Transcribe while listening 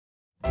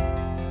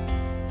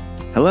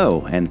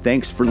Hello, and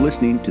thanks for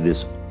listening to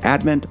this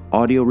Advent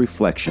audio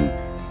reflection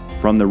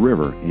from the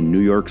river in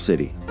New York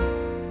City.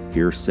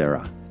 Here's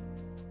Sarah.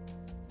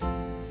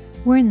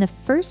 We're in the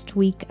first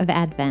week of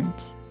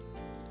Advent,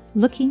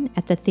 looking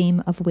at the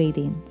theme of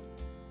waiting.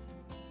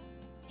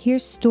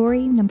 Here's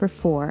story number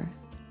 4,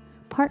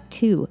 part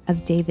 2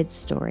 of David's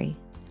story,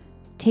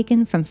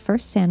 taken from 1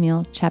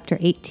 Samuel chapter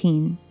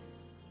 18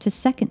 to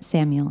 2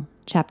 Samuel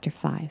chapter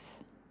 5.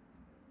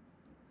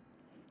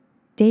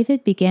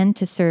 David began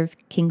to serve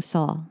King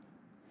Saul.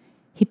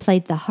 He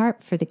played the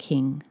harp for the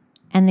king,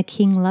 and the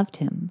king loved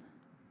him.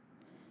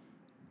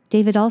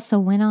 David also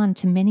went on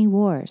to many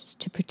wars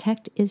to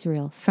protect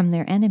Israel from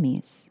their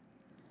enemies,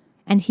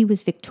 and he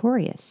was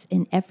victorious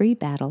in every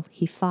battle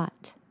he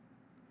fought.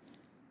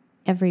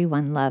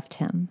 Everyone loved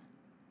him.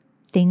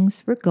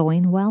 Things were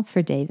going well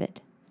for David,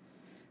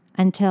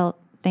 until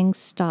things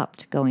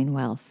stopped going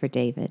well for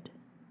David.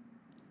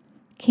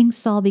 King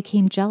Saul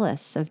became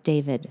jealous of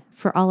David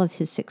for all of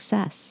his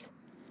success.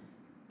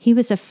 He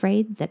was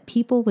afraid that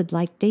people would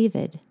like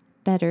David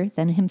better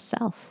than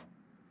himself.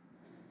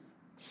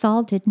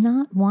 Saul did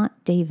not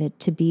want David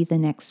to be the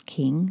next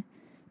king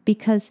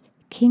because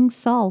King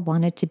Saul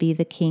wanted to be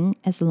the king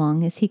as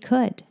long as he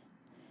could,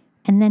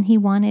 and then he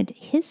wanted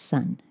his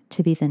son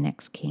to be the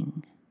next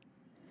king.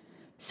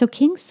 So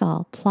King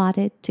Saul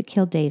plotted to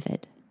kill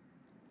David,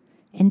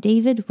 and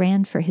David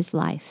ran for his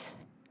life.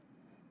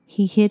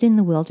 He hid in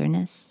the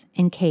wilderness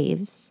and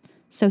caves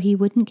so he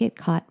wouldn't get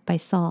caught by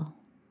Saul.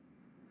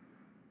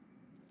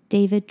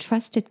 David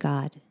trusted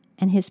God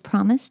and his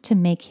promise to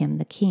make him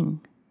the king.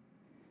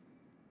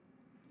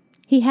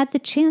 He had the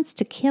chance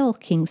to kill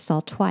King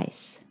Saul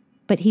twice,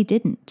 but he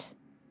didn't.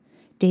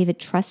 David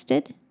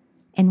trusted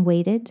and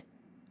waited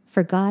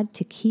for God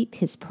to keep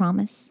his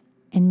promise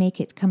and make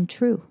it come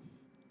true.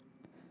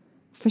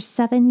 For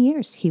 7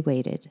 years he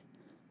waited,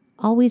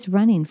 always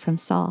running from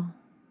Saul.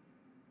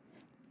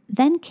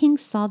 Then King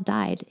Saul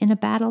died in a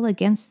battle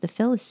against the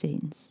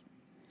Philistines.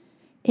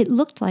 It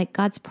looked like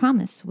God's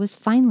promise was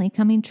finally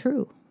coming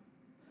true.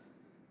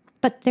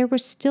 But there were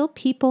still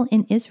people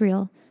in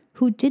Israel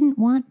who didn't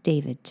want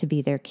David to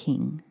be their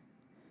king.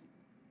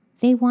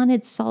 They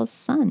wanted Saul's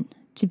son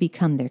to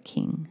become their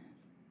king.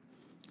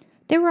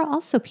 There were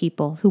also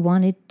people who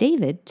wanted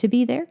David to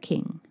be their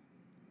king.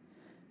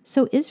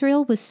 So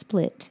Israel was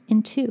split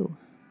in two.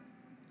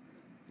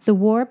 The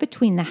war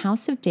between the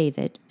house of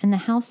David and the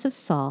house of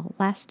Saul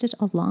lasted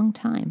a long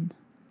time.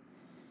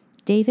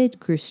 David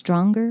grew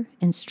stronger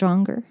and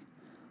stronger,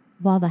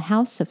 while the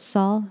house of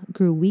Saul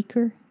grew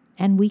weaker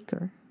and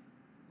weaker.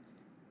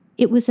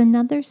 It was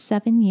another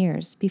 7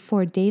 years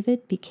before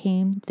David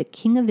became the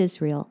king of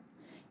Israel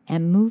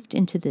and moved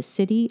into the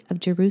city of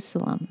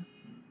Jerusalem.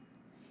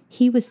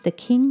 He was the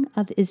king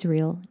of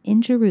Israel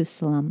in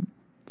Jerusalem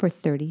for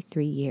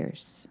 33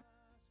 years.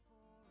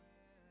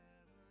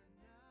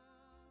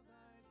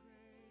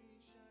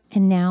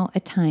 And now a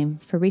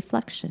time for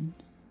reflection.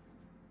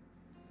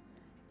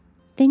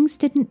 Things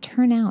didn't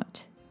turn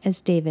out as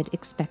David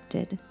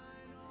expected.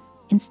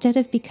 Instead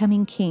of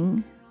becoming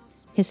king,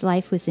 his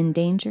life was in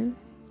danger,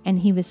 and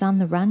he was on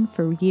the run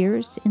for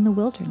years in the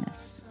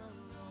wilderness.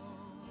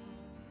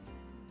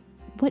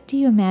 What do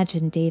you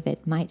imagine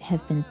David might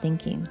have been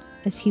thinking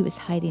as he was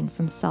hiding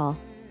from Saul?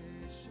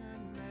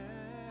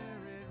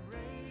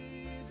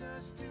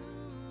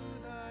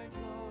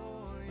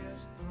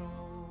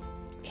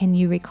 Can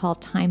you recall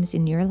times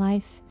in your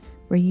life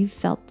where you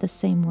felt the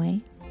same way?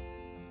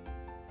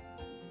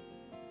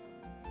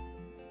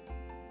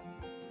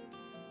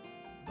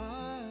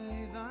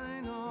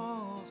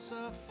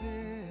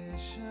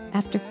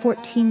 After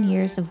 14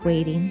 years of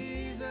waiting,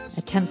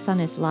 attempts on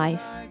his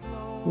life,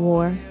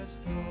 war,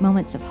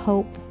 moments of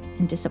hope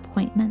and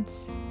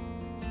disappointments,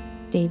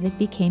 David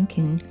became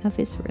king of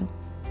Israel.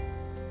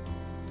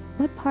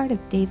 What part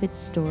of David's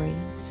story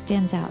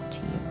stands out to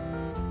you?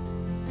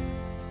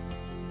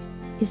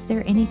 Is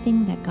there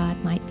anything that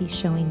God might be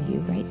showing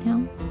you right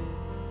now?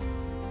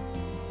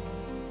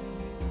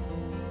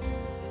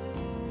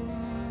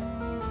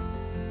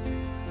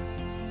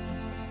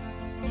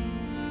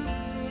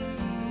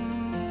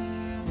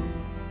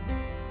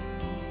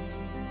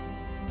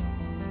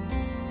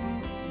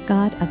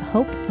 God of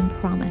hope and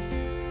promise,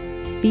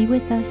 be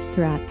with us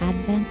throughout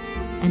Advent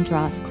and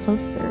draw us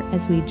closer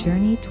as we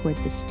journey toward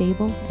the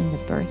stable and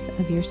the birth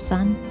of your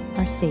Son,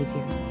 our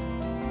Savior.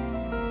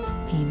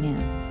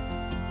 Amen.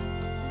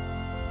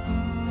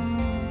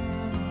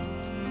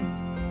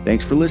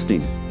 Thanks for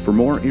listening. For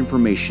more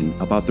information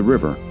about the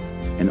river,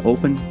 an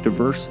open,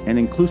 diverse, and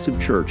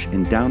inclusive church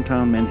in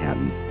downtown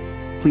Manhattan,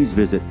 please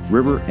visit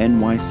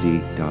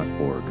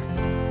rivernyc.org.